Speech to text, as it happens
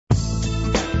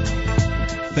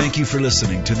Thank you for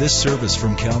listening to this service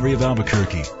from Calvary of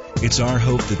Albuquerque. It's our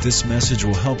hope that this message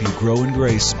will help you grow in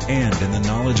grace and in the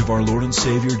knowledge of our Lord and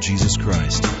Savior, Jesus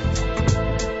Christ.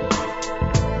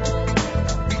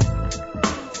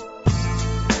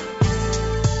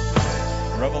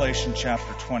 Revelation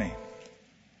chapter 20.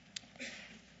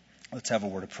 Let's have a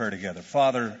word of prayer together.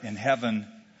 Father in heaven,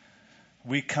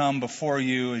 we come before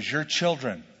you as your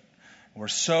children. We're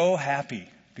so happy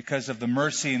because of the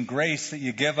mercy and grace that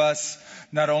you give us,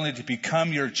 not only to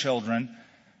become your children,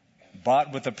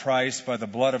 bought with a price by the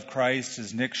blood of Christ,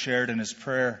 as Nick shared in his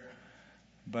prayer,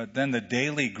 but then the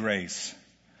daily grace,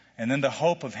 and then the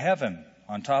hope of heaven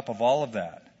on top of all of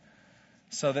that.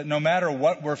 So that no matter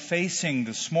what we're facing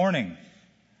this morning,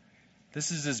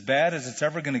 this is as bad as it's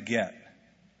ever going to get.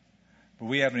 But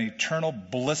we have an eternal,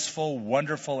 blissful,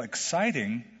 wonderful,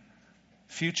 exciting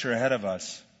future ahead of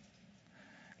us.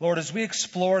 Lord, as we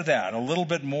explore that a little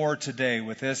bit more today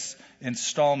with this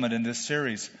installment in this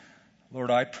series, Lord,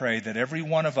 I pray that every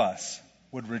one of us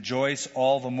would rejoice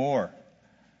all the more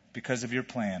because of your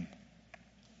plan.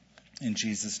 In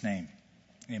Jesus' name,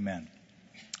 amen.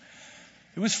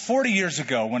 It was 40 years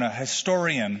ago when a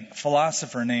historian,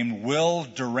 philosopher named Will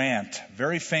Durant,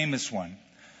 very famous one,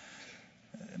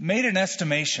 made an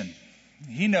estimation.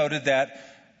 He noted that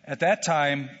at that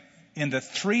time, in the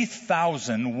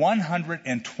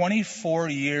 3,124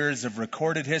 years of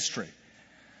recorded history,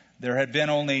 there had been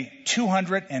only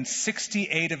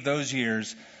 268 of those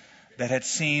years that had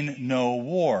seen no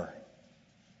war,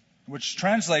 which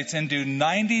translates into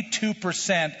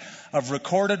 92% of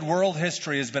recorded world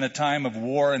history has been a time of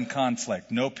war and conflict,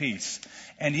 no peace.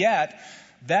 And yet,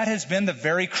 that has been the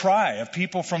very cry of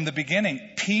people from the beginning,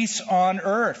 peace on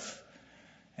earth.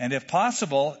 And if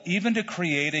possible, even to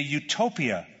create a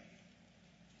utopia.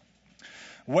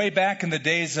 Way back in the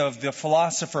days of the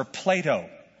philosopher Plato,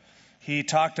 he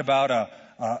talked about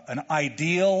an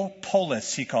ideal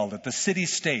polis, he called it, the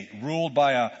city-state, ruled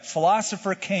by a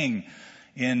philosopher king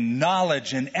in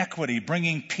knowledge and equity,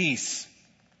 bringing peace.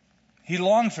 He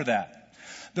longed for that.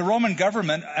 The Roman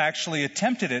government actually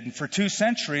attempted it, and for 2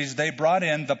 centuries they brought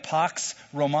in the Pax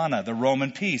Romana, the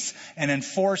Roman peace, and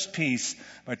enforced peace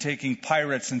by taking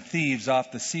pirates and thieves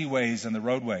off the seaways and the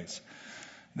roadways.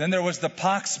 Then there was the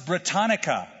Pax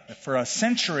Britannica. For a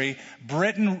century,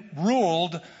 Britain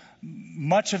ruled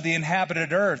much of the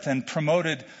inhabited earth and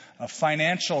promoted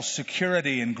financial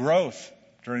security and growth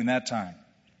during that time.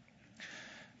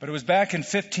 But it was back in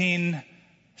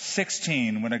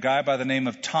 1516 when a guy by the name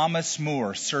of Thomas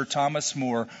More, Sir Thomas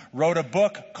More, wrote a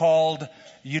book called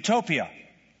Utopia,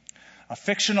 a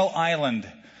fictional island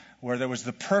where there was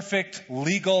the perfect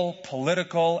legal,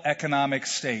 political, economic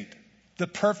state. The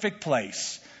perfect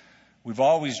place. We've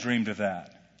always dreamed of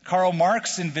that. Karl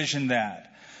Marx envisioned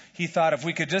that. He thought if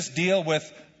we could just deal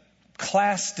with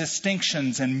class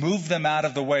distinctions and move them out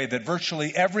of the way, that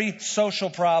virtually every social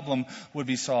problem would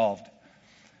be solved.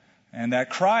 And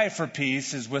that cry for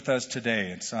peace is with us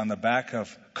today. It's on the back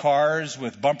of cars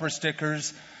with bumper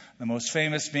stickers, the most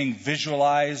famous being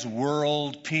Visualize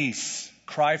World Peace.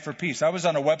 Cry for peace. I was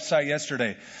on a website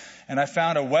yesterday, and I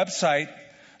found a website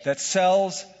that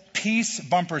sells peace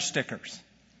bumper stickers.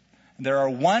 There are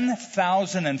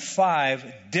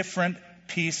 1,005 different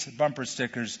peace bumper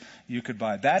stickers you could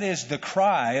buy. That is the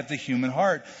cry of the human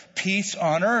heart. Peace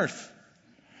on earth.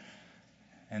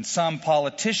 And some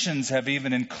politicians have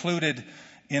even included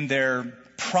in their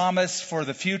promise for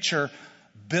the future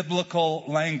biblical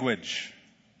language,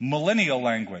 millennial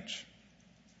language.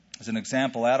 As an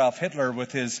example, Adolf Hitler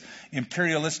with his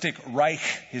imperialistic Reich,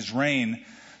 his reign,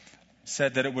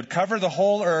 said that it would cover the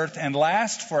whole earth and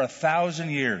last for 1,000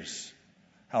 years.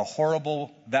 How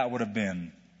horrible that would have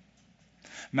been.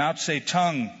 Mao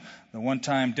Zedong, the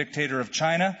one-time dictator of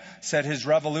China, said his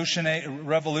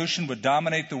revolution would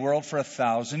dominate the world for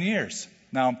 1,000 years.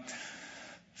 Now,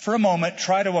 for a moment,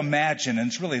 try to imagine,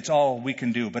 and it's all we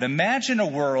can do, but imagine a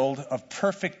world of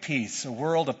perfect peace, a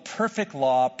world of perfect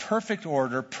law, perfect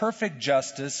order, perfect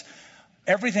justice.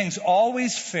 Everything's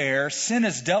always fair. Sin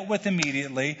is dealt with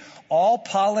immediately. All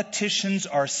politicians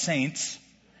are saints.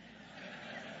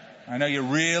 I know you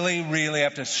really, really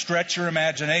have to stretch your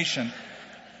imagination.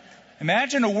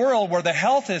 Imagine a world where the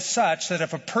health is such that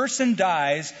if a person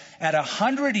dies at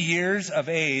 100 years of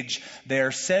age, they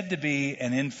are said to be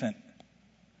an infant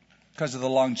because of the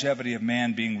longevity of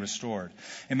man being restored.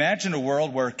 Imagine a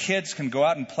world where kids can go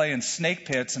out and play in snake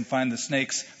pits and find the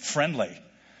snakes friendly,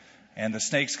 and the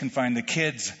snakes can find the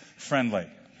kids friendly.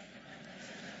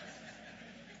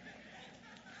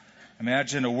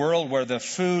 Imagine a world where the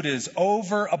food is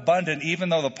overabundant, even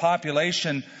though the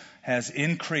population has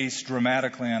increased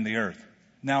dramatically on the earth.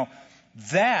 Now,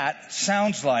 That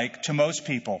sounds like, to most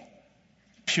people,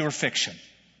 pure fiction.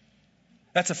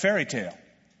 That's a fairy tale.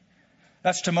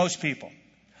 That's to most people.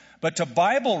 But to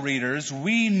Bible readers,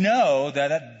 we know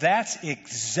that that's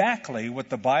exactly what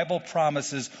the Bible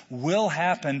promises will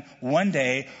happen one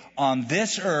day on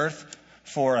this earth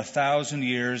for 1,000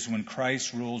 years when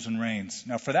Christ rules and reigns.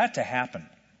 Now, for that to happen,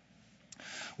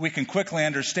 we can quickly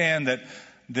understand that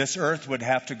this earth would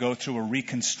have to go through a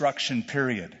reconstruction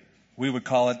period. We would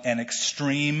call it an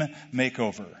extreme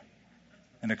makeover.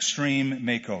 An extreme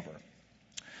makeover.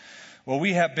 Well,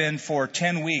 we have been for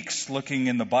 10 weeks looking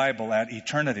in the Bible at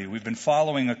eternity. We've been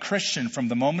following a Christian from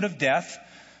the moment of death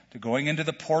to going into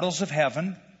the portals of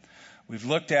heaven. We've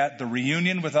looked at the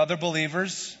reunion with other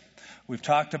believers. We've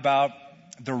talked about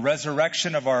the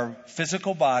resurrection of our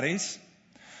physical bodies,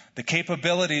 the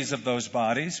capabilities of those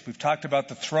bodies. We've talked about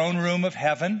the throne room of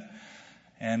heaven,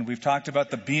 and we've talked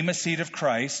about the bema seat of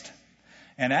Christ.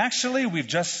 And actually, we've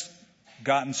just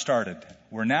gotten started.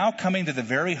 We're now coming to the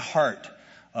very heart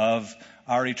of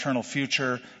our eternal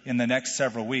future in the next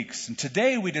several weeks. And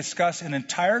today we discuss an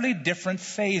entirely different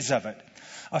phase of it.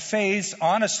 A phase,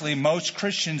 honestly, most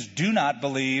Christians do not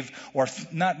believe, or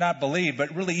not believe,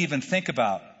 but really even think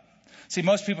about. See,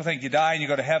 most people think you die and you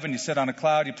go to heaven, you sit on a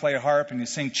cloud, you play a harp, and you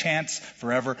sing chants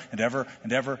forever and ever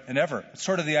and ever and ever. It's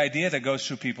sort of the idea that goes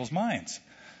through people's minds.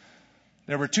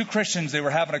 There were two Christians, they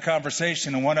were having a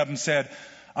conversation, and one of them said,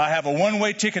 I have a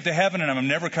one-way ticket to heaven and I'm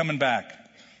never coming back.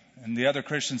 And the other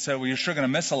Christian said, well, you're sure going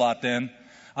to miss a lot then.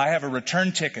 I have a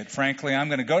return ticket. Frankly, I'm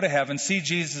going to go to heaven, see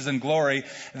Jesus in glory,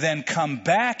 then come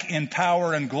back in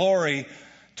power and glory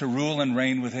to rule and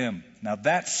reign with him. Now,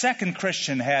 that second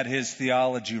Christian had his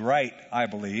theology right, I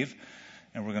believe,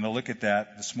 and we're going to look at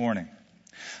that this morning.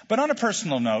 But on a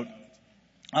personal note,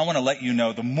 I want to let you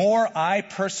know, the more I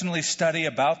personally study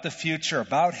about the future,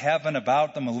 about heaven,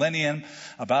 about the millennium,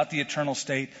 about the eternal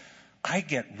state, I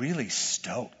get really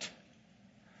stoked.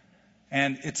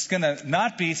 And it's going to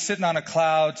not be sitting on a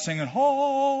cloud singing,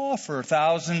 oh, for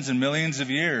thousands and millions of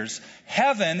years.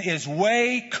 Heaven is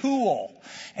way cool.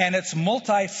 And it's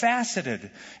multifaceted.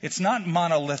 It's not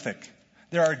monolithic.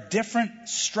 There are different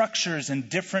structures and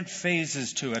different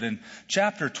phases to it. And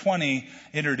chapter 20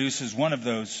 introduces one of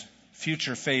those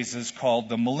future phases called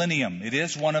the millennium. It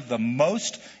is one of the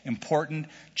most important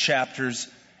chapters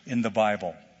in the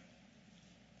Bible.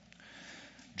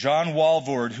 John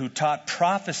Walvoord, who taught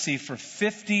prophecy for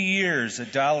 50 years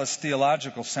at Dallas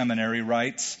Theological Seminary,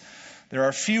 writes, there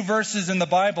are few verses in the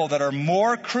Bible that are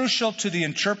more crucial to the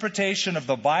interpretation of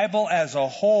the Bible as a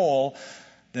whole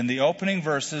than the opening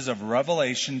verses of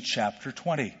Revelation chapter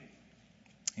 20.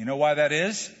 You know why that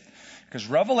is? Because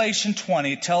Revelation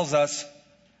 20 tells us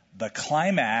the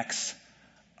climax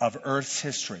of Earth's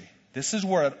history. This is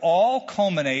where it all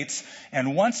culminates,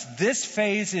 and once this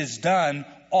phase is done,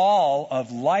 all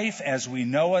of life as we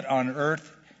know it on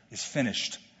earth is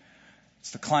finished.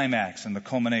 It's the climax and the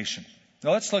culmination.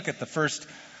 Now let's look at the first,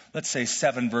 let's say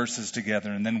 7 verses together,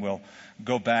 and then we'll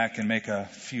go back and make a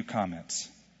few comments.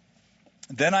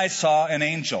 Then I saw an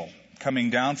angel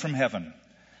coming down from heaven,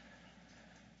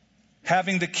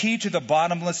 having the key to the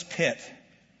bottomless pit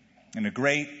and a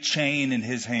great chain in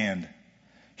his hand.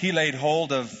 He laid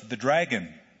hold of the dragon,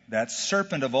 that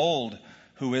serpent of old,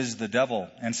 who is the devil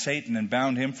and Satan, and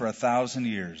bound him for 1,000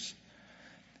 years.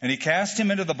 And he cast him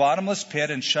into the bottomless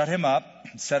pit and shut him up,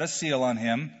 and set a seal on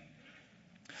him,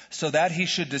 so that he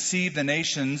should deceive the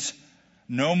nations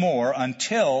no more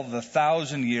until the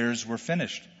 1,000 years were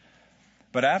finished.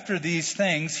 But after these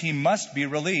things he must be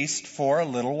released for a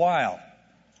little while.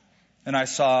 And I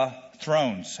saw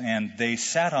thrones, and they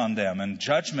sat on them, and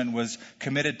judgment was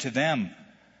committed to them.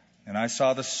 And I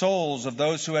saw the souls of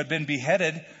those who had been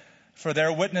beheaded for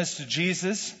their witness to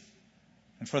Jesus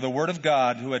and for the word of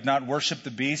God, who had not worshipped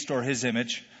the beast or his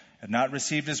image, had not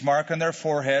received his mark on their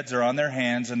foreheads or on their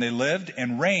hands, and they lived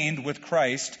and reigned with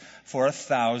Christ for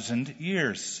 1,000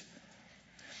 years.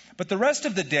 But the rest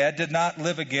of the dead did not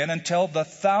live again until the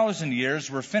 1,000 years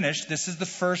were finished. This is the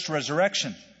first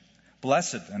resurrection.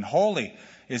 Blessed and holy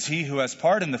is he who has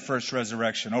part in the first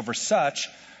resurrection. Over such,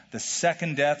 the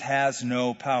second death has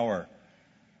no power.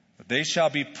 But they shall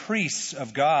be priests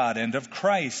of God and of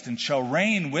Christ, and shall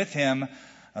reign with him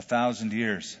 1,000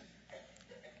 years.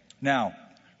 Now,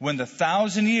 when the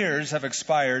 1,000 years have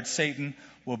expired, Satan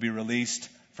will be released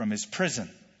from his prison.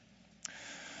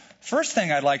 First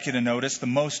thing I'd like you to notice, the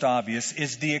most obvious,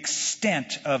 is the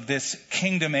extent of this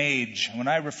kingdom age. When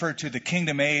I refer to the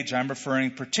kingdom age, I'm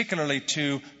referring particularly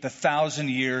to the 1,000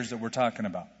 years that we're talking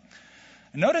about.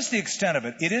 Notice the extent of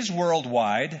it. It is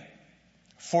worldwide.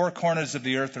 4 corners of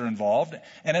the earth are involved,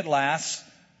 and it lasts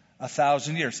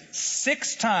 1,000 years.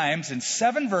 6 times in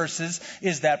 7 verses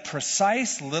is that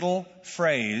precise little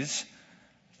phrase,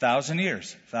 1,000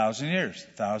 years, 1,000 years,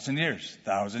 1,000 years,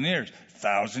 1,000 years,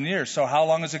 1,000 years. So how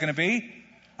long is it going to be?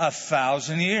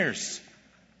 1,000 years.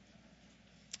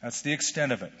 That's the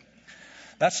extent of it.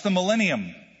 That's the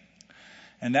millennium.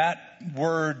 And that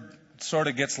word sort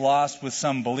of gets lost with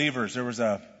some believers. There was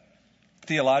a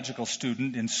theological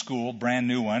student in school, brand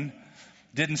new one,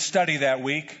 didn't study that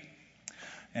week.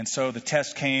 And so the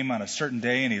test came on a certain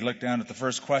day, and he looked down at the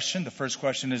first question. The first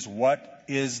question is, what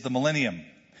is the millennium?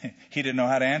 He didn't know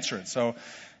how to answer it. So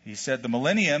he said, the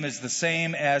millennium is the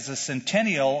same as a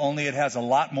centennial, only it has a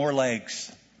lot more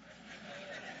legs.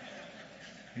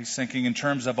 He's thinking in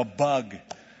terms of a bug.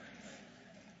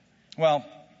 Well,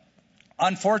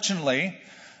 unfortunately,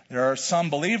 there are some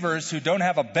believers who don't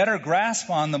have a better grasp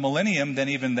on the millennium than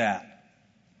even that.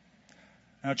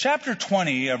 Now, chapter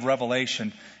 20 of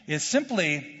Revelation is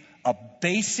simply a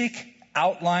basic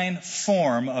outline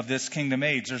form of this kingdom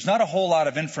age. There's not a whole lot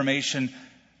of information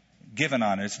given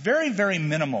on it. It's very, very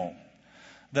minimal.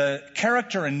 The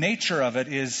character and nature of it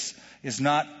is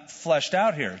not fleshed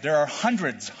out here. There are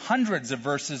hundreds of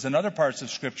verses in other parts of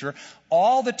Scripture,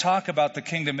 all that talk about the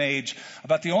kingdom age.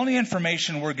 About the only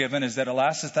information we're given is that it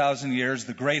lasts 1,000 years.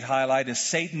 The great highlight is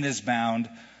Satan is bound,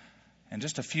 and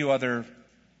just a few other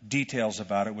details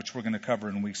about it, which we're going to cover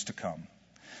in weeks to come.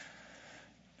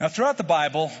 Now, throughout the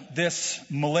Bible, this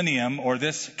millennium or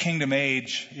this kingdom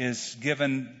age is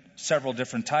given several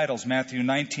different titles. Matthew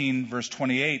 19, verse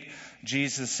 28,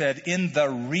 Jesus said, in the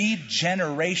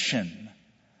regeneration.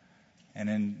 And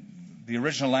in the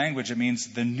original language, it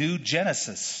means the new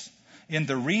Genesis. In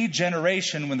the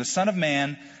regeneration, when the Son of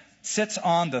Man sits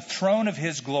on the throne of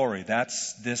his glory.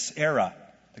 That's this era,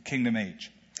 the kingdom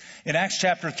age. In Acts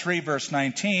chapter 3, verse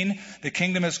 19, the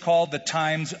kingdom is called the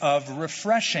times of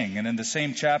refreshing. And in the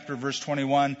same chapter, verse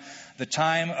 21, the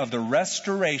time of the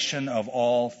restoration of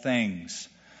all things.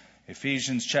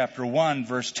 Ephesians chapter 1,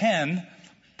 verse 10,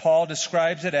 Paul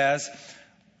describes it as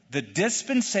the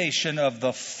dispensation of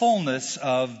the fullness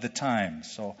of the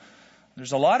times. So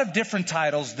there's a lot of different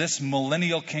titles this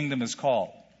millennial kingdom is called.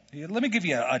 Let me give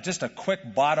you just a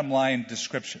quick bottom line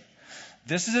description.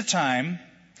 This is a time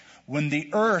when the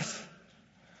earth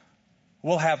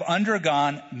will have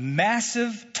undergone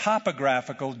massive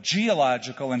topographical,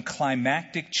 geological, and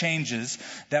climatic changes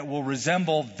that will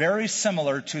resemble very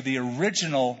similar to the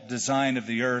original design of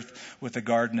the earth with the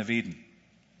Garden of Eden.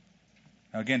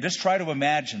 Now again, just try to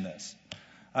imagine this.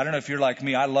 I don't know if you're like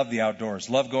me. I love the outdoors,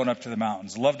 love going up to the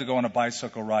mountains, love to go on a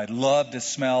bicycle ride, love to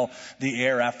smell the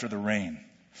air after the rain.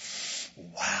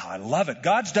 Wow, I love it.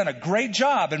 God's done a great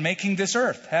job in making this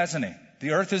earth, hasn't he?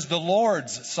 The earth is the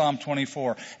Lord's, Psalm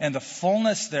 24, and the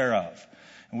fullness thereof.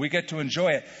 And we get to enjoy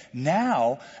it.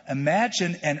 Now,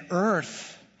 imagine an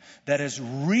earth that is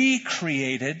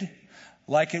recreated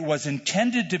like it was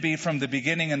intended to be from the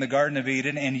beginning in the Garden of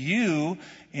Eden, and you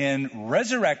in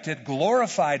resurrected,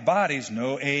 glorified bodies,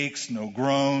 no aches, no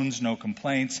groans, no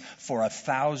complaints, for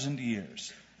 1,000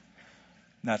 years.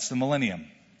 That's the millennium.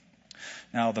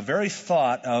 Now, the very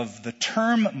thought of the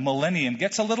term millennium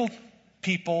gets some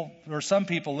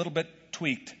people a little bit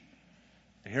tweaked.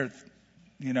 They hear,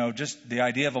 just the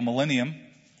idea of a millennium.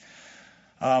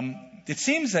 It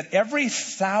seems that every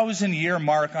 1,000-year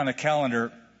mark on a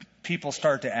calendar, people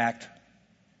start to act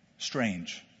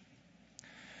strange.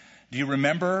 Do you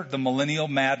remember the millennial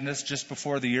madness just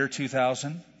before the year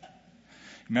 2000?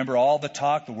 Remember all the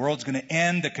talk, the world's going to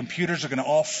end, the computers are going to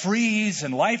all freeze,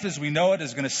 and life as we know it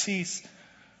is going to cease.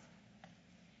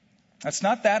 That's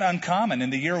not that uncommon. In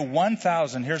the year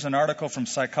 1000, here's an article from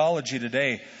Psychology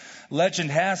Today. Legend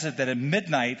has it that at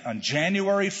midnight on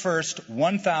January 1st,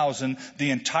 1000, the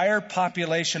entire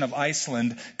population of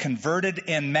Iceland converted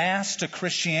en masse to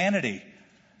Christianity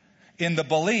in the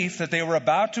belief that they were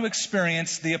about to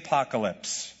experience the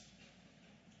apocalypse.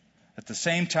 At the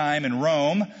same time, in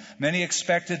Rome, many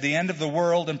expected the end of the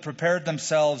world and prepared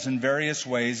themselves in various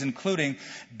ways, including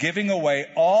giving away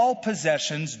all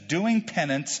possessions, doing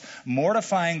penance,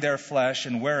 mortifying their flesh,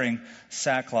 and wearing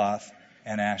sackcloth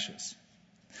and ashes.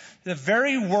 The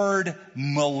very word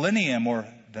millennium, or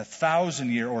the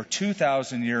 1,000-year or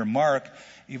 2,000-year mark,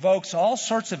 evokes all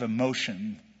sorts of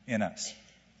emotion in us.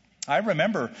 I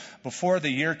remember before the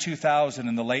year 2000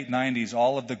 in the late 90s,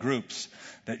 all of the groups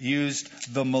that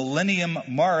used the millennium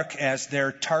mark as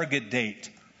their target date.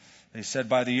 They said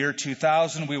by the year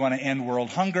 2000, we want to end world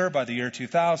hunger. By the year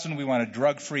 2000, we want a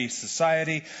drug-free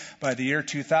society. By the year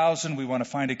 2000, we want to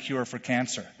find a cure for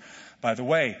cancer. By the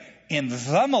way, in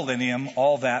the millennium,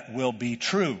 all that will be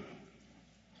true.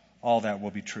 All that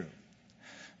will be true.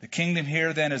 The kingdom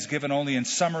here then is given only in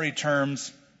summary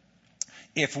terms.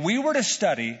 If we were to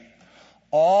study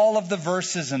all of the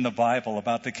verses in the Bible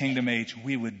about the kingdom age,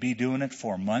 we would be doing it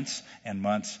for months and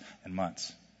months and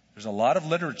months. There's a lot of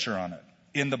literature on it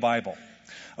in the Bible.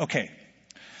 Okay,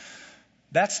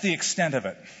 that's the extent of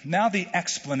it. Now the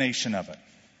explanation of it.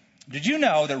 Did you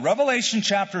know that Revelation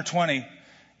chapter 20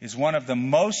 is one of the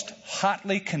most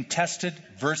hotly contested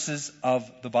verses of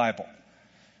the Bible?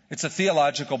 It's a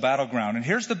theological battleground. And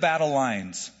here's the battle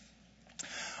lines.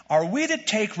 Are we to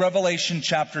take Revelation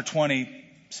chapter 20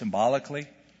 symbolically,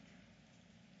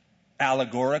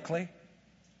 allegorically,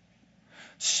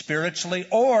 spiritually,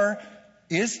 or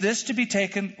is this to be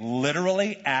taken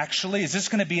literally, actually? Is this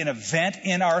going to be an event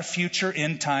in our future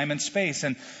in time and space?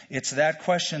 And it's that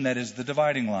question that is the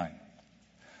dividing line.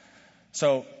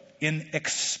 So, in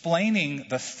explaining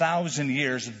the 1,000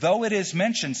 years, though it is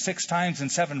mentioned 6 times in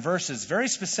 7 verses, very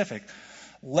specific,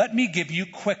 let me give you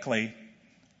quickly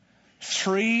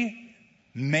 3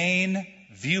 main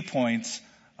viewpoints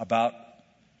about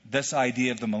this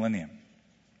idea of the millennium.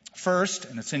 First,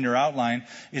 and it's in your outline,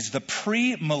 is the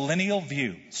premillennial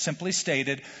view. Simply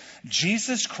stated,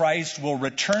 Jesus Christ will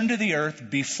return to the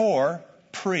earth before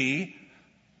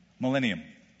pre-millennium.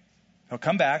 He'll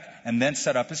come back and then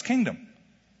set up his kingdom.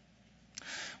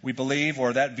 We believe,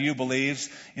 or that view believes,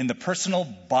 in the personal,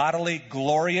 bodily,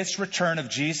 glorious return of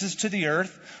Jesus to the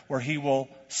earth, where he will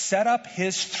set up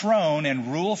his throne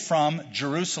and rule from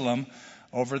Jerusalem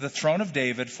over the throne of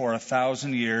David for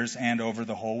 1,000 years and over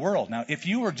the whole world. Now, if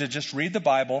you were to just read the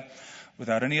Bible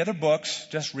without any other books,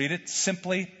 just read it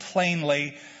simply,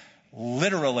 plainly,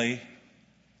 literally,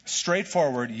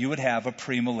 straightforward, you would have a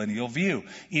premillennial view.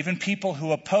 Even people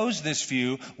who oppose this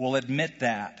view will admit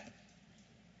that.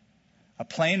 A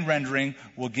plain rendering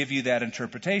will give you that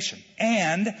interpretation.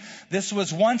 And this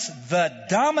was once the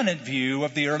dominant view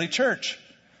of the early church.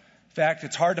 In fact,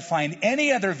 it's hard to find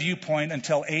any other viewpoint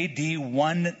until AD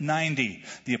 190.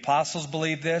 The apostles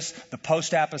believed this. The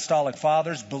post-apostolic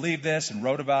fathers believed this and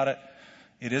wrote about it.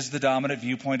 It is the dominant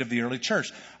viewpoint of the early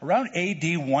church. Around AD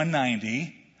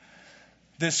 190,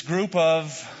 this group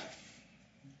of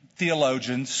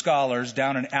theologians, scholars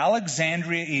down in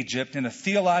Alexandria, Egypt, in a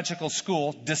theological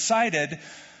school, decided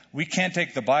we can't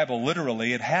take the Bible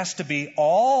literally. It has to be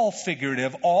all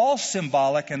figurative, all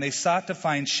symbolic, and they sought to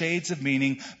find shades of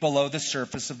meaning below the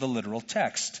surface of the literal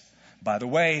text. By the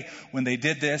way, when they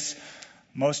did this,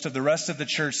 most of the rest of the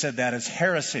church said that is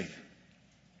heresy.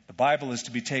 The Bible is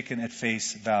to be taken at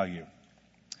face value.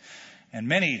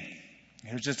 And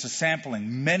here's just a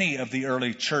sampling, many of the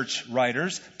early church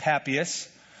writers, Papias,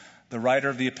 the writer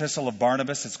of the Epistle of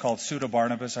Barnabas, it's called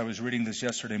Pseudo-Barnabas. I was reading this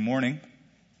yesterday morning.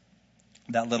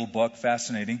 That little book,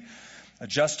 fascinating.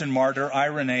 Justin Martyr,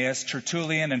 Irenaeus,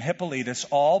 Tertullian, and Hippolytus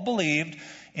all believed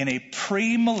in a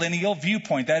premillennial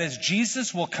viewpoint. That is,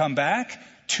 Jesus will come back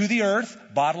to the earth,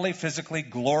 bodily, physically,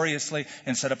 gloriously,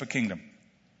 and set up a kingdom.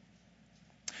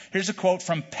 Here's a quote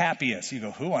from Papias. You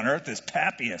go, who on earth is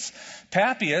Papias?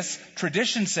 Papias,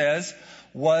 tradition says,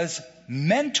 was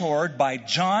mentored by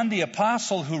John the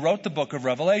Apostle, who wrote the book of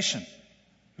Revelation. He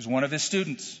was one of his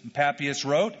students. And Papias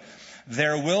wrote,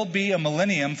 there will be a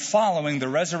millennium following the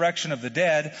resurrection of the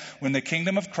dead when the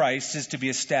kingdom of Christ is to be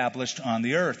established on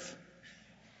the earth.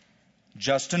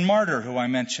 Justin Martyr, who I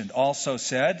mentioned, also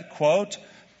said, quote,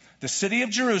 the city of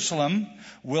Jerusalem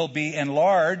will be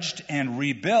enlarged and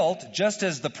rebuilt just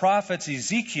as the prophets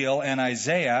Ezekiel and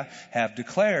Isaiah have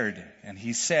declared. And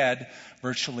he said,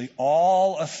 virtually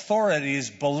all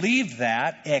authorities believe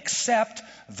that except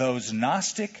those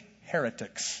Gnostic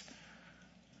heretics.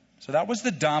 So that was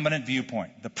the dominant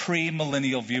viewpoint, the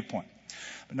premillennial viewpoint.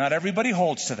 But not everybody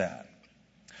holds to that.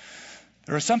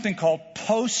 There is something called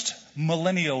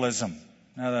post-millennialism.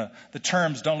 Now, the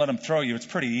terms, don't let them throw you. It's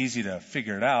pretty easy to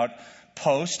figure it out.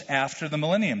 Post, after the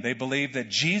millennium. They believe that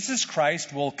Jesus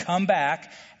Christ will come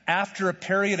back after a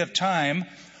period of time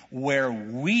where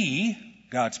we,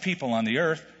 God's people on the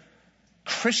earth,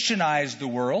 Christianize the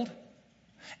world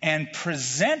and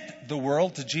present the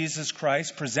world to Jesus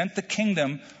Christ, present the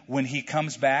kingdom when he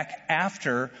comes back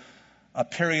after a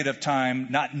period of time,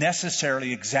 not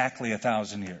necessarily exactly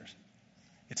 1,000 years.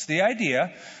 It's the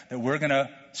idea that we're going to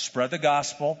spread the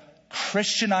gospel,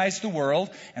 Christianize the world,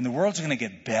 and the world's going to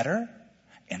get better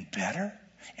and better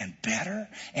and better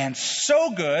and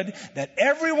so good that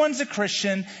everyone's a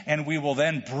Christian, and we will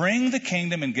then bring the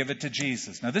kingdom and give it to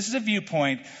Jesus. Now, this is a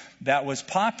viewpoint that was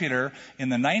popular in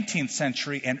the 19th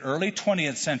century and early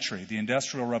 20th century. The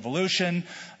Industrial Revolution,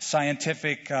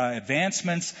 scientific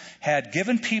advancements had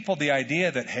given people the idea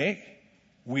that, hey,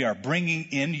 we are bringing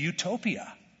in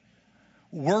utopia.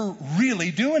 We're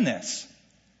really doing this.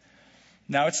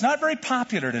 Now, it's not very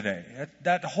popular today.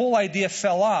 That whole idea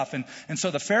fell off. And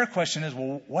so the fair question is,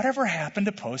 well, whatever happened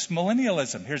to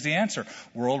postmillennialism? Here's the answer.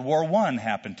 World War I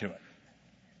happened to it.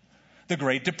 The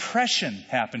Great Depression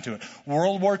happened to it.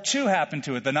 World War II happened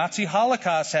to it. The Nazi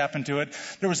Holocaust happened to it.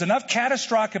 There was enough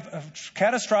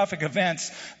catastrophic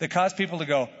events that caused people to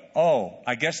go, oh,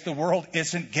 I guess the world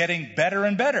isn't getting better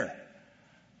and better,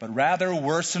 but rather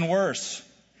worse and worse.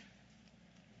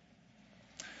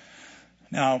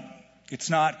 Now, it's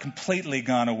not completely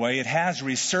gone away. It has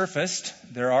resurfaced.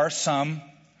 There are some,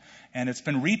 and it's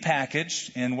been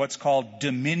repackaged in what's called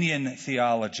dominion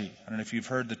theology. I don't know if you've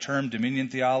heard the term dominion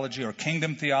theology or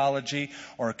kingdom theology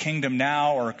or kingdom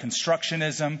now or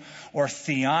constructionism or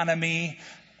theonomy,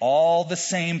 all the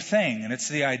same thing. And it's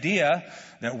the idea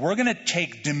that we're going to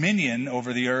take dominion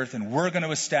over the earth and we're going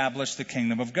to establish the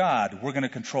kingdom of God. We're going to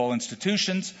control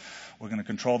institutions. We're going to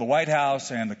control the White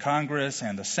House and the Congress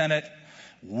and the Senate.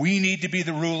 We need to be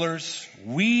the rulers.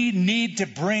 We need to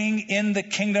bring in the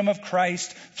kingdom of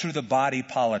Christ through the body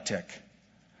politic.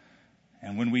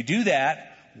 And when we do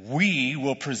that, we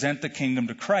will present the kingdom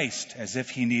to Christ as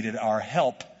if he needed our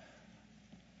help.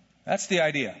 That's the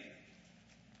idea.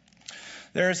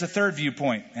 There is a third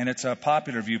viewpoint, and it's a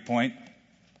popular viewpoint.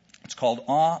 It's called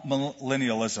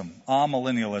amillennialism.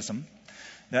 Amillennialism.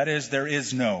 That is, there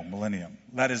is no millennium.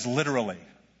 That is literally.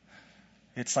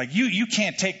 It's like, you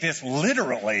can't take this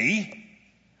literally.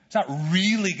 It's not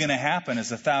really going to happen as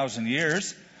 1,000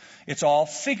 years. It's all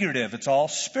figurative. It's all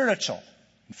spiritual.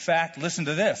 In fact, listen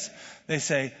to this. They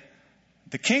say,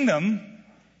 the kingdom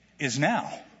is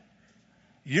now.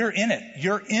 You're in it.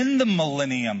 You're in the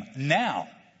millennium now.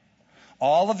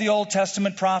 All of the Old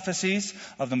Testament prophecies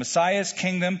of the Messiah's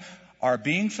kingdom are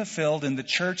being fulfilled in the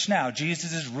church now.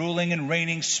 Jesus is ruling and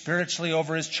reigning spiritually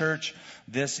over his church.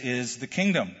 This is the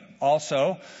kingdom.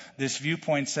 Also, this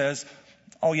viewpoint says,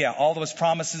 oh yeah, all those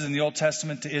promises in the Old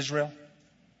Testament to Israel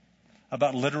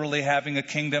about literally having a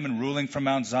kingdom and ruling from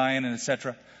Mount Zion and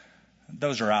etc.,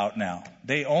 those are out now.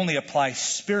 They only apply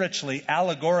spiritually,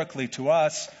 allegorically to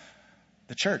us,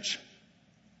 the church.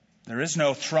 There is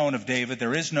no throne of David.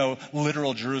 There is no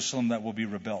literal Jerusalem that will be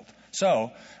rebuilt.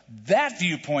 So, that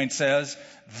viewpoint says,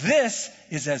 this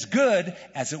is as good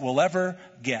as it will ever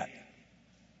get.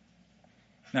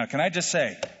 Now, can I just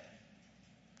say,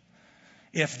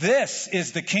 if this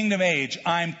is the kingdom age,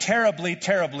 I'm terribly,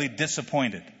 terribly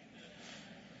disappointed.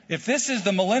 If this is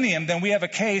the millennium, then we have a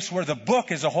case where the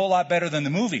book is a whole lot better than the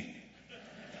movie.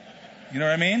 You know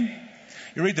what I mean?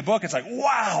 You read the book, it's like,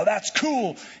 wow, that's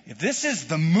cool. If this is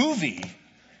the movie,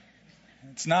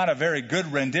 it's not a very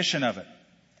good rendition of it.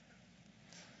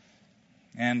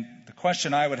 And the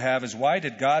question I would have is, why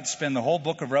did God spend the whole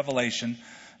book of Revelation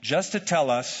just to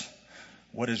tell us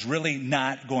what is really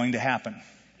not going to happen?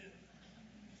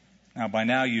 Now, by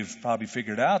now, you've probably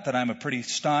figured out that I'm a pretty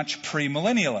staunch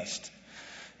premillennialist.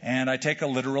 And I take a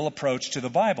literal approach to the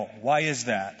Bible. Why is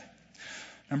that?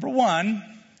 Number one,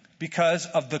 because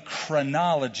of the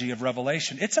chronology of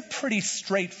Revelation. It's a pretty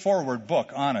straightforward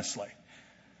book, honestly.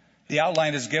 The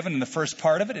outline is given in the first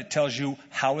part of it. It tells you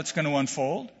how it's going to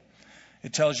unfold.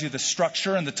 It tells you the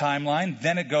structure and the timeline.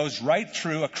 Then it goes right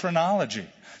through a chronology.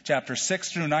 Chapter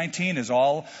 6 through 19 is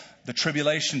all the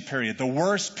tribulation period, the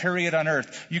worst period on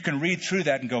earth. You can read through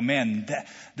that and go, man,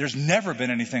 there's never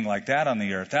been anything like that on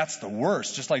the earth. That's the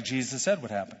worst, just like Jesus said would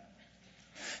happen.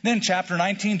 Then chapter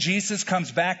 19, Jesus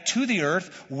comes back to the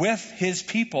earth with his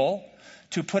people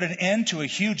to put an end to a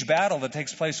huge battle that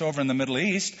takes place over in the Middle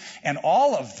East. And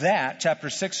all of that,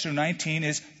 chapter 6 through 19,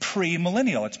 is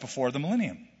premillennial. It's before the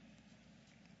millennium.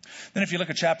 Then if you look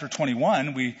at chapter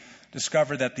 21, we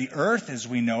discover that the earth as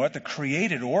we know it, the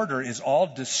created order, is all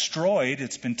destroyed.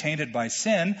 It's been tainted by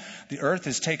sin. The earth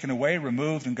is taken away,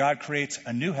 removed, and God creates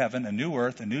a new heaven, a new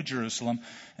earth, a new Jerusalem,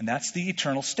 and that's the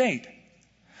eternal state.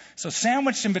 So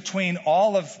sandwiched in between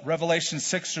all of Revelation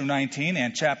 6 through 19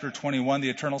 and chapter 21, the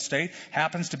eternal state,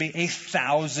 happens to be a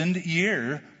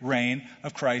 1,000-year reign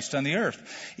of Christ on the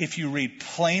earth. If you read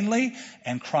plainly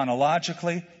and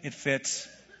chronologically, it fits.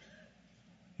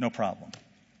 No problem.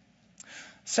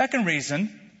 Second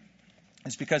reason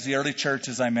is because the early church,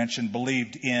 as I mentioned,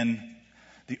 believed in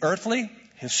the earthly,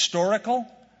 historical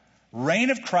reign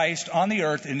of Christ on the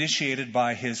earth initiated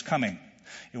by his coming.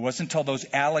 It wasn't until those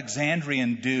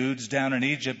Alexandrian dudes down in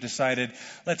Egypt decided,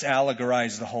 let's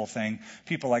allegorize the whole thing.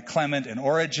 People like Clement and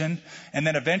Origen. And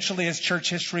then eventually, as church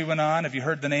history went on, have you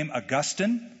heard the name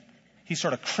Augustine? He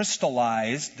sort of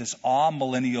crystallized this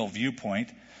amillennial viewpoint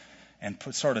and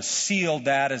sort of sealed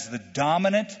that as the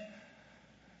dominant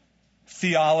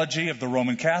theology of the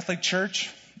Roman Catholic Church,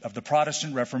 of the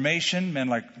Protestant Reformation, men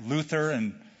like Luther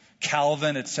and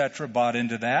Calvin, etc., bought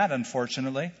into that,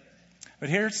 unfortunately. But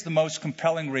here's the most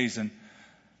compelling reason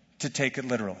to take it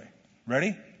literally.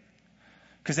 Ready?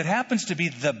 Because it happens to be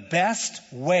the best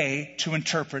way to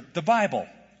interpret the Bible.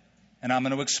 And I'm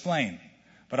going to explain.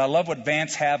 But I love what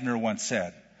Vance Havner once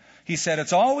said. He said,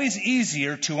 it's always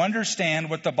easier to understand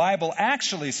what the Bible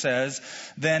actually says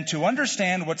than to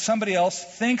understand what somebody else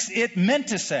thinks it meant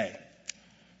to say.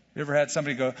 You ever had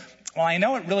somebody go, well, I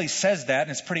know it really says that,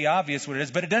 and it's pretty obvious what it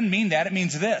is, but it doesn't mean that, it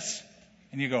means this.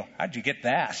 And you go, how'd you get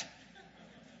that?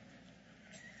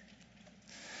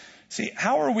 See,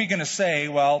 how are we going to say,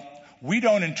 well, we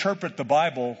don't interpret the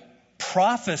Bible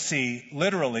prophecy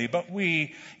literally, but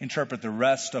we interpret the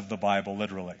rest of the Bible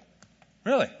literally?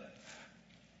 Really?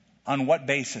 On what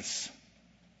basis?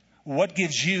 What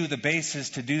gives you the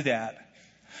basis to do that?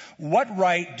 What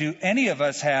right do any of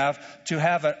us have to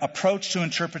have an approach to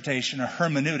interpretation, a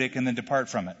hermeneutic, and then depart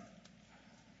from it?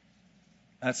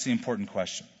 That's the important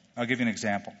question. I'll give you an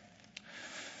example.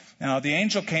 Now, the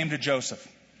angel came to Joseph.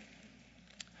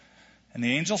 And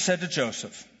the angel said to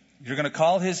Joseph, you're going to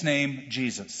call his name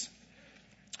Jesus.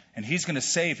 And he's going to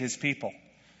save his people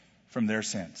from their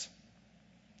sins.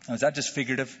 Now, is that just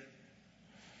figurative?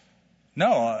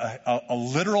 No, a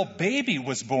literal baby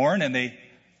was born and they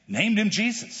named him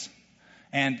Jesus.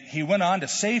 And he went on to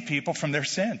save people from their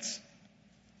sins.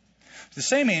 The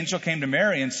same angel came to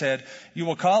Mary and said, you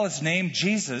will call his name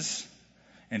Jesus,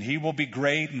 and he will be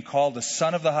great and called the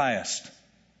Son of the Highest.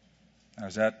 Now,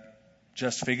 is that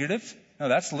just figurative? No,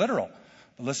 that's literal.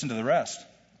 But listen to the rest.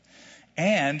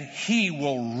 And he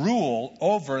will rule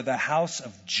over the house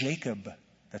of Jacob,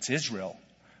 that's Israel,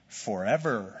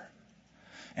 forever.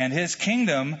 And his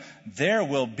kingdom, there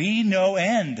will be no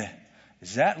end.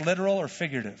 Is that literal or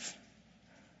figurative?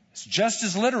 It's just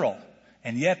as literal.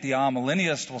 And yet the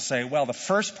amillennialist will say, well, the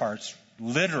first part's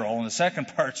literal and the second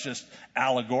part's just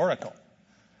allegorical.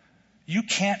 You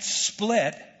can't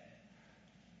split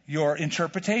your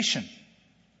interpretation.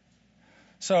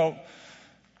 So,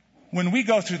 when we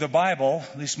go through the Bible,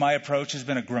 at least my approach has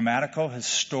been a grammatical,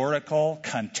 historical,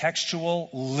 contextual,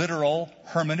 literal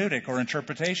hermeneutic or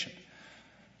interpretation.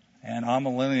 And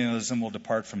amillennialism will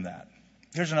depart from that.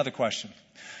 Here's another question.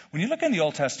 When you look in the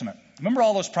Old Testament, remember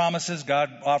all those promises? God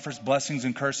offers blessings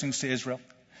and cursings to Israel.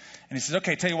 And he says,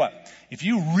 okay, tell you what, if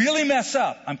you really mess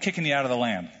up, I'm kicking you out of the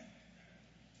land.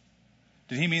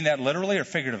 Did he mean that literally or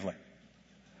figuratively?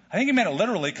 I think he meant it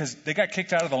literally because they got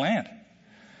kicked out of the land.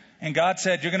 And God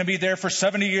said, you're going to be there for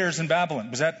 70 years in Babylon.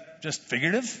 Was that just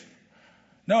figurative?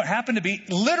 No, it happened to be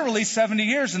literally 70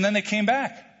 years, and then they came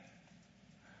back.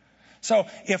 So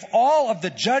if all of the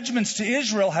judgments to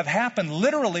Israel have happened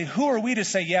literally, who are we to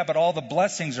say, yeah, but all the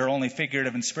blessings are only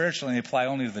figurative and spiritual and they apply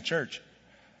only to the church?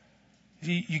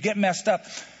 You get messed up.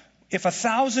 If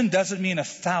 1,000 doesn't mean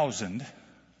 1,000,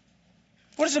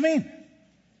 what does it mean?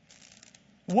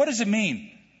 What does it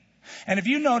mean? And if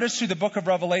you notice through the book of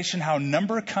Revelation how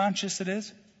number conscious it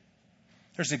is,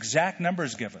 there's exact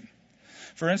numbers given.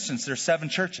 For instance, there's 7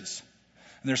 churches.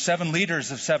 And there's 7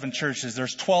 leaders of 7 churches.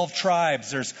 There's 12 tribes.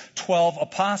 There's 12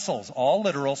 apostles. All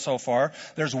literal so far.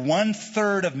 There's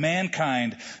 1/3 of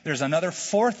mankind. There's another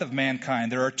 1/4 of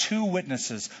mankind. There are 2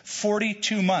 witnesses.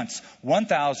 42 months.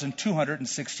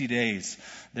 1,260 days.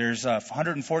 There's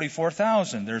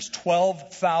 144,000. There's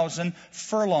 12,000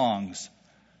 furlongs.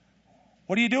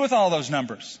 What do you do with all those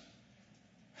numbers?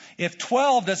 If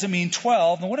 12 doesn't mean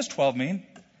 12, then what does 12 mean?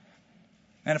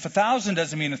 And if 1,000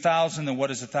 doesn't mean 1,000, then what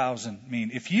does 1,000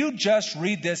 mean? If you just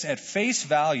read this at face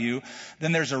value,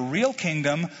 then there's a real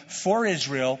kingdom for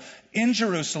Israel in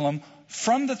Jerusalem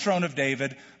from the throne of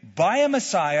David by a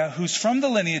Messiah who's from the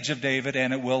lineage of David,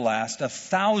 and it will last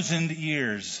 1,000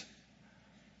 years.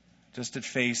 Just at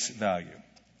face value.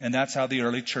 And that's how the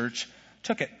early church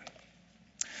took it.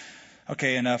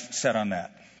 Okay, enough said on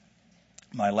that.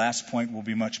 My last point will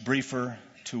be much briefer,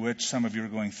 to which some of you are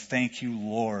going, thank you,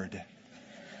 Lord.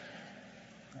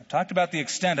 I've talked about the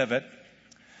extent of it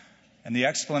and the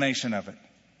explanation of it.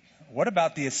 What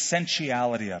about the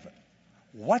essentiality of it?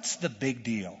 What's the big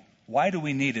deal? Why do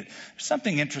we need it? There's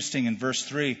something interesting in verse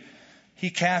 3. He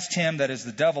cast him, that is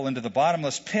the devil, into the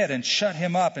bottomless pit and shut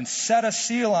him up and set a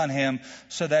seal on him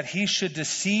so that he should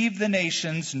deceive the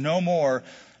nations no more.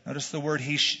 Notice the word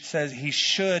he says he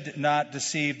should not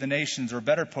deceive the nations, or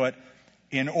better put,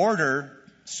 in order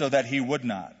so that he would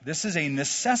not. This is a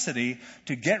necessity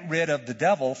to get rid of the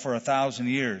devil for 1,000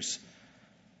 years.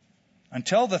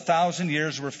 Until the 1,000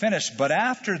 years were finished. But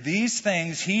after these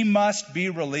things, he must be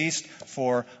released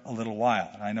for a little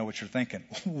while. And I know what you're thinking.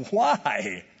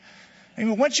 Why? I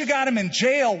mean, once you got him in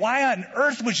jail, why on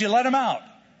earth would you let him out?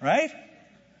 Right?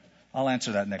 I'll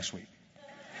answer that next week.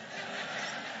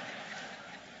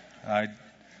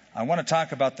 I want to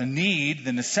talk about the need,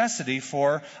 the necessity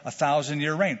for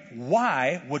 1,000-year reign.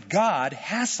 Why would God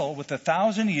hassle with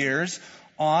 1,000 years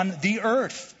on the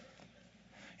earth?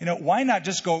 Why not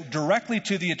just go directly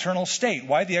to the eternal state?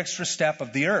 Why the extra step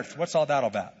of the earth? What's all that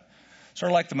about?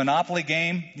 Sort of like the Monopoly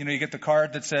game. You get the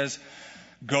card that says,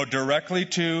 go directly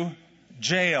to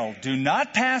jail. Do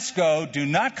not pass go. Do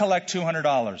not collect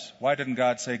 $200. Why didn't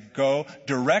God say, go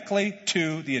directly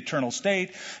to the eternal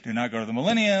state? Do not go to the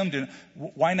millennium.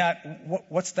 Why not?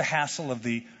 What's the hassle of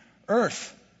the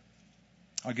earth?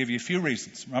 I'll give you a few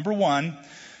reasons. Number one,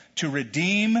 to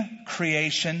redeem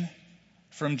creation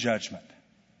from judgment.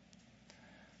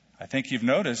 I think you've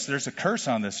noticed there's a curse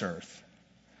on this earth.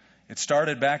 It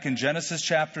started back in Genesis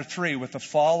chapter 3 with the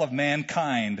fall of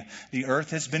mankind. The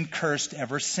earth has been cursed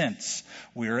ever since.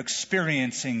 We are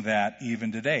experiencing that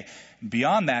even today.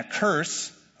 Beyond that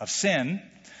curse of sin,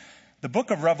 the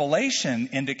book of Revelation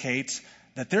indicates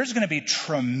that there's going to be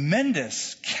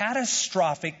tremendous,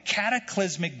 catastrophic,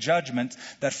 cataclysmic judgment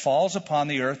that falls upon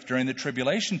the earth during the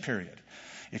tribulation period.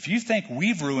 If you think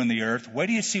we've ruined the earth, wait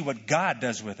till you see what God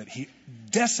does with it. He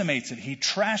decimates it. He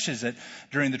trashes it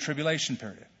during the tribulation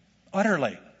period.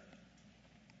 Utterly.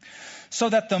 So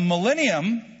that the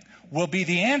millennium will be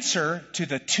the answer to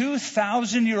the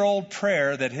 2,000-year-old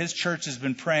prayer that his church has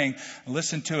been praying.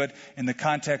 Listen to it in the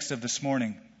context of this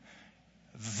morning.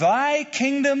 Thy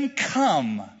kingdom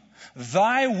come,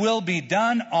 thy will be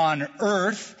done on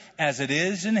earth as it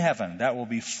is in heaven. That will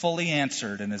be fully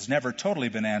answered and has never totally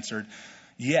been answered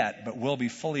yet, but will be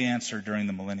fully answered during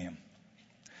the millennium.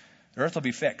 The earth will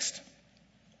be fixed.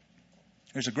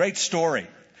 There's a great story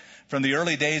from the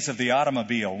early days of the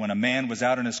automobile when a man was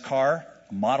out in his car,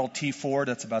 a Model T Ford,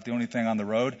 that's about the only thing on the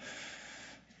road.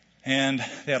 And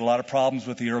they had a lot of problems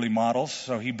with the early models.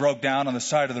 So he broke down on the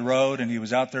side of the road and he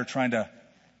was out there trying to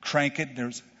crank it.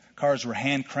 Cars were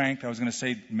hand cranked. I was going to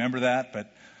say, remember that,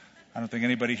 but I don't think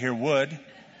anybody here would.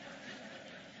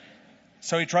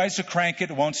 So he tries to crank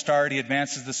it. It won't start. He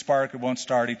advances the spark. It won't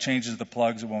start. He changes the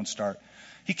plugs. It won't start.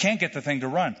 He can't get the thing to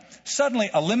run. Suddenly,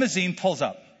 a limousine pulls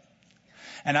up.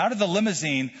 And out of the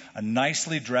limousine, a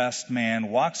nicely dressed man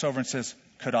walks over and says,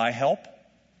 could I help?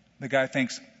 The guy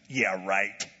thinks, yeah,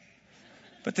 right.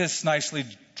 But this nicely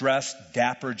dressed,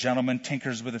 dapper gentleman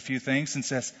tinkers with a few things and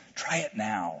says, try it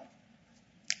now.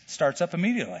 Starts up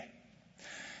immediately.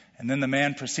 And then the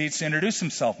man proceeds to introduce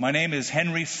himself. My name is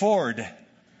Henry Ford.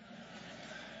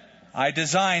 I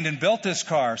designed and built this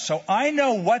car, so I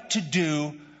know what to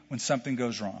do when something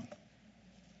goes wrong.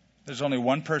 There's only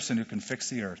one person who can fix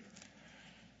the earth.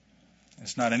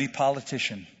 It's not any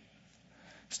politician.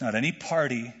 It's not any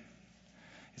party.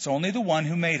 It's only the one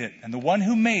who made it. And the one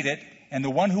who made it and the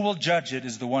one who will judge it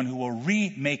is the one who will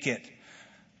remake it.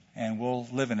 And we'll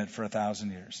live in it for 1,000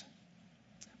 years.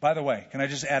 By the way, can I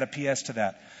just add a PS to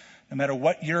that? No matter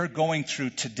what you're going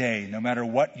through today, no matter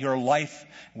what your life,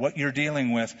 what you're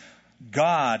dealing with,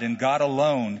 God and God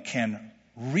alone can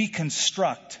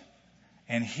reconstruct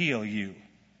and heal you.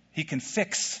 He can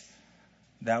fix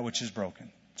that which is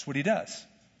broken. That's what he does.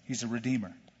 He's a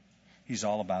redeemer. He's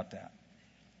all about that.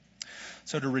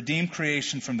 So to redeem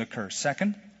creation from the curse.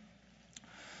 Second,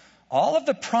 all of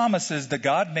the promises that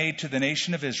God made to the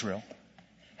nation of Israel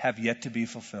have yet to be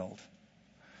fulfilled.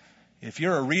 If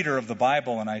you're a reader of the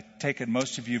Bible, and I take it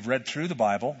most of you have read through the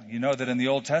Bible, you know that in the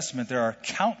Old Testament there are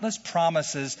countless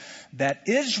promises that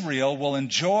Israel will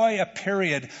enjoy a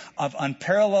period of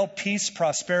unparalleled peace,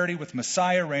 prosperity with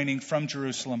Messiah reigning from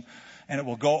Jerusalem, and it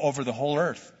will go over the whole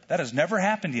earth. That has never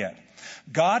happened yet.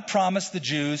 God promised the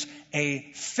Jews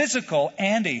a physical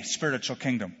and a spiritual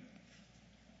kingdom.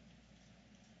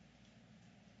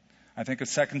 I think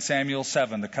of 2 Samuel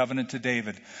 7, the covenant to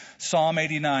David. Psalm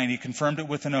 89, he confirmed it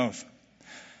with an oath.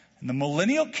 And the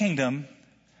millennial kingdom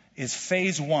is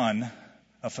phase one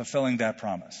of fulfilling that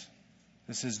promise.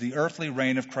 This is the earthly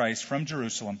reign of Christ from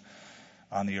Jerusalem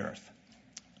on the earth.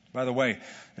 By the way,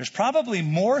 there's probably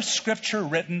more scripture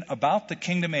written about the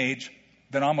kingdom age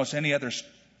than almost any other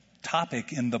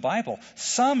topic in the Bible.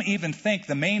 Some even think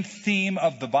the main theme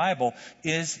of the Bible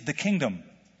is the kingdom,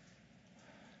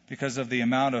 because of the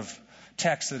amount of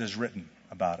text that is written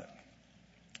about it.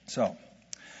 So,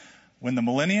 when the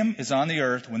millennium is on the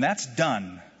earth, when that's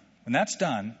done,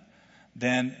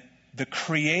 then the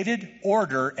created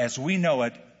order as we know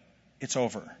it, it's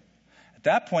over. At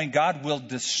that point, God will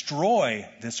destroy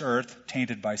this earth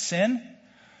tainted by sin.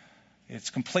 It's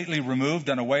completely removed,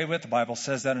 done away with. The Bible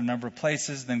says that in a number of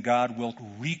places. Then God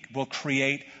will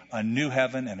create a new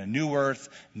heaven and a new earth,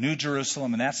 new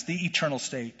Jerusalem, and that's the eternal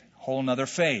state. Whole nother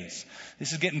phase.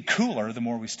 This is getting cooler the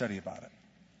more we study about it.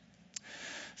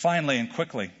 Finally and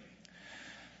quickly,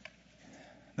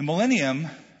 The millennium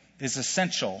is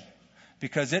essential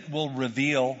because it will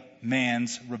reveal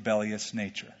man's rebellious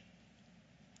nature.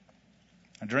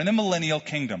 And during the millennial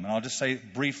kingdom, and I'll just say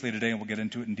it briefly today and we'll get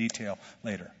into it in detail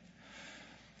later,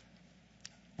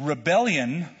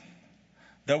 rebellion,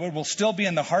 though it will still be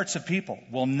in the hearts of people,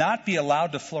 will not be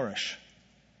allowed to flourish.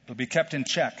 It will be kept in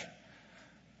check.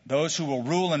 Those who will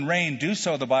rule and reign do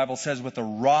so, the Bible says, with a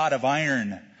rod of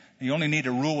iron. You only need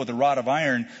to rule with a rod of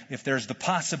iron if there's the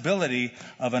possibility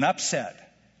of an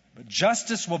upset. But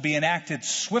justice will be enacted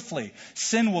swiftly.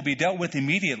 Sin will be dealt with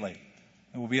immediately.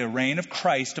 There will be a reign of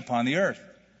Christ upon the earth.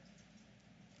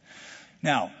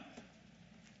 Now,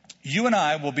 you and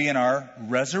I will be in our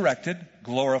resurrected,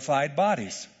 glorified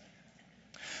bodies.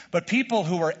 But people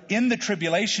who are in the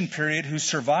tribulation period, who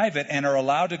survive it and are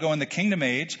allowed to go in the kingdom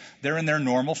age, they're in their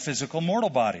normal physical mortal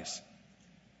bodies.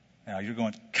 Now, you're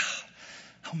going, God,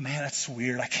 oh man, that's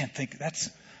weird. I can't think.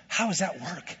 How does that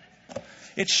work?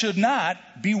 It should not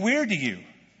be weird to you.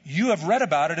 You have read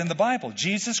about it in the Bible.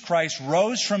 Jesus Christ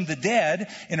rose from the dead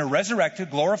in a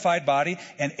resurrected, glorified body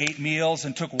and ate meals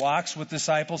and took walks with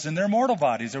disciples in their mortal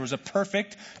bodies. There was a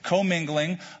perfect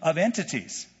commingling of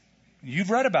entities.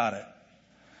 You've read about it.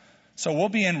 So we'll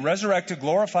be in resurrected,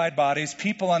 glorified bodies.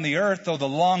 People on the earth, though the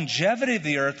longevity of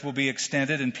the earth will be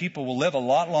extended and people will live a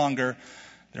lot longer,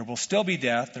 there will still be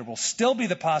death. There will still be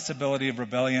the possibility of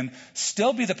rebellion,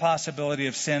 still be the possibility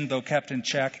of sin, though kept in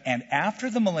check. And after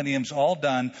the millennium's all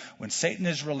done, when Satan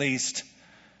is released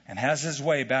and has his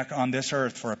way back on this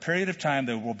earth for a period of time,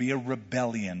 there will be a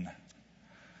rebellion.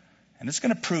 And it's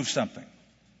going to prove something.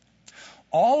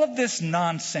 All of this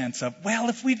nonsense of, well,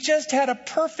 if we just had a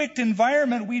perfect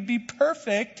environment, we'd be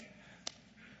perfect.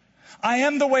 I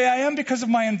am the way I am because of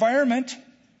my environment.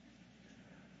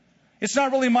 It's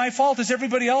not really my fault. It's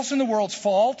everybody else in the world's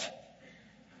fault.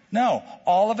 No,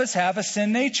 all of us have a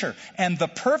sin nature. And the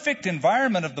perfect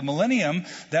environment of the millennium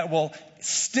that will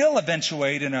still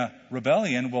eventuate in a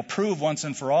rebellion will prove once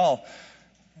and for all,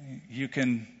 you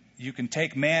can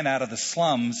take man out of the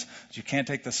slums, but you can't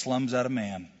take the slums out of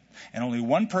man. And only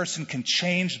one person can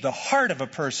change the heart of a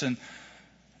person,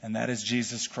 and that is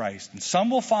Jesus Christ. And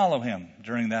some will follow him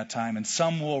during that time, and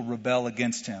some will rebel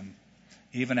against him,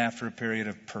 even after a period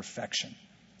of perfection.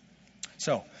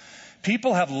 So,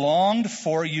 people have longed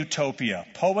for utopia.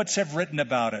 Poets have written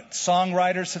about it.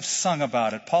 Songwriters have sung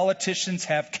about it. Politicians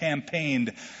have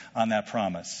campaigned on that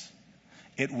promise.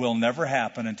 It will never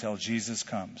happen until Jesus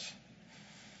comes.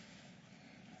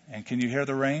 And can you hear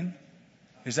the rain?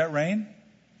 Is that rain?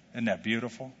 Isn't that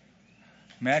beautiful?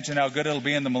 Imagine how good it'll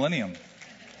be in the millennium.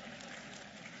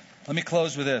 Let me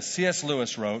close with this. C.S.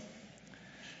 Lewis wrote,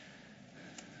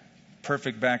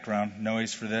 perfect background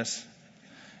noise for this.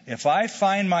 If I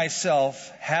find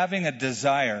myself having a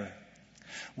desire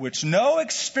which no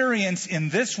experience in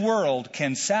this world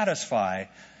can satisfy,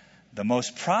 the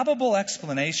most probable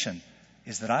explanation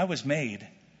is that I was made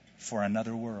for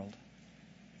another world.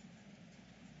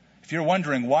 If you're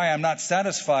wondering why I'm not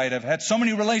satisfied, I've had so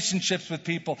many relationships with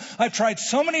people, I've tried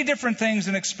so many different things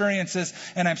and experiences,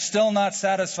 and I'm still not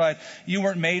satisfied. You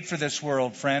weren't made for this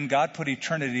world, friend. God put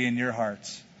eternity in your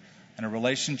hearts. And a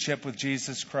relationship with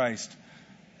Jesus Christ,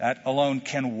 that alone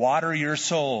can water your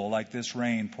soul like this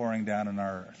rain pouring down on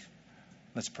our earth.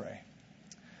 Let's pray.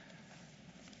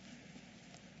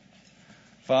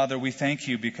 Father, we thank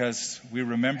you because we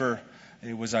remember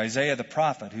it was Isaiah the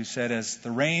prophet who said, as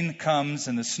the rain comes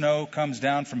and the snow comes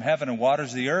down from heaven and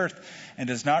waters the earth and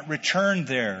does not return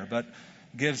there, but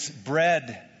gives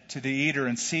bread to the eater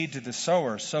and seed to the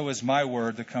sower, so is my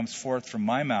word that comes forth from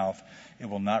my mouth. It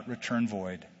will not return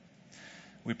void.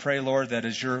 We pray, Lord, that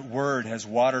as your word has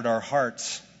watered our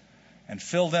hearts and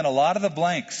filled in a lot of the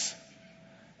blanks,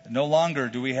 no longer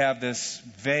do we have this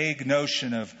vague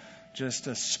notion of just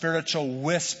a spiritual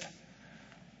wisp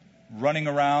running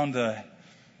around the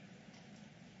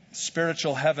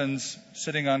spiritual heavens,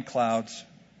 sitting on clouds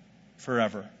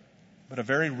forever, but a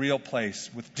very real place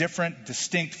with different,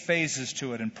 distinct phases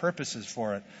to it and purposes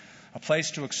for it, a place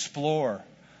to explore,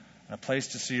 and a place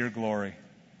to see your glory.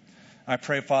 I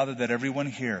pray, Father, that everyone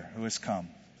here who has come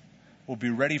will be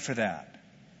ready for that.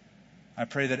 I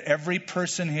pray that every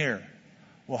person here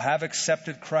will have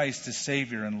accepted Christ as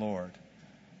Savior and Lord.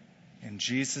 In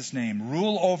Jesus' name,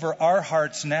 rule over our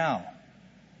hearts now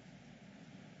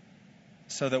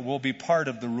so that we'll be part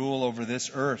of the rule over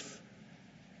this earth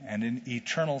and in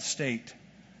eternal state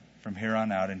from here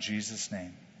on out. In Jesus'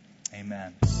 name,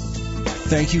 amen.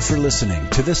 Thank you for listening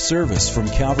to this service from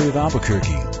Calvary of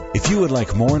Albuquerque. If you would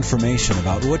like more information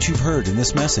about what you've heard in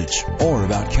this message or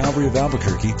about Calvary of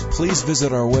Albuquerque, please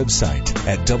visit our website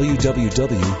at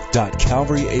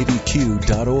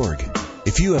www.calvaryabq.org.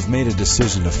 If you have made a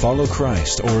decision to follow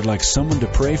Christ or would like someone to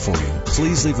pray for you,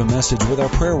 please leave a message with our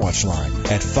Prayer Watch line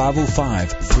at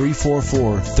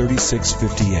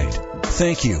 505-344-3658.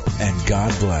 Thank you, and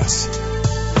God bless.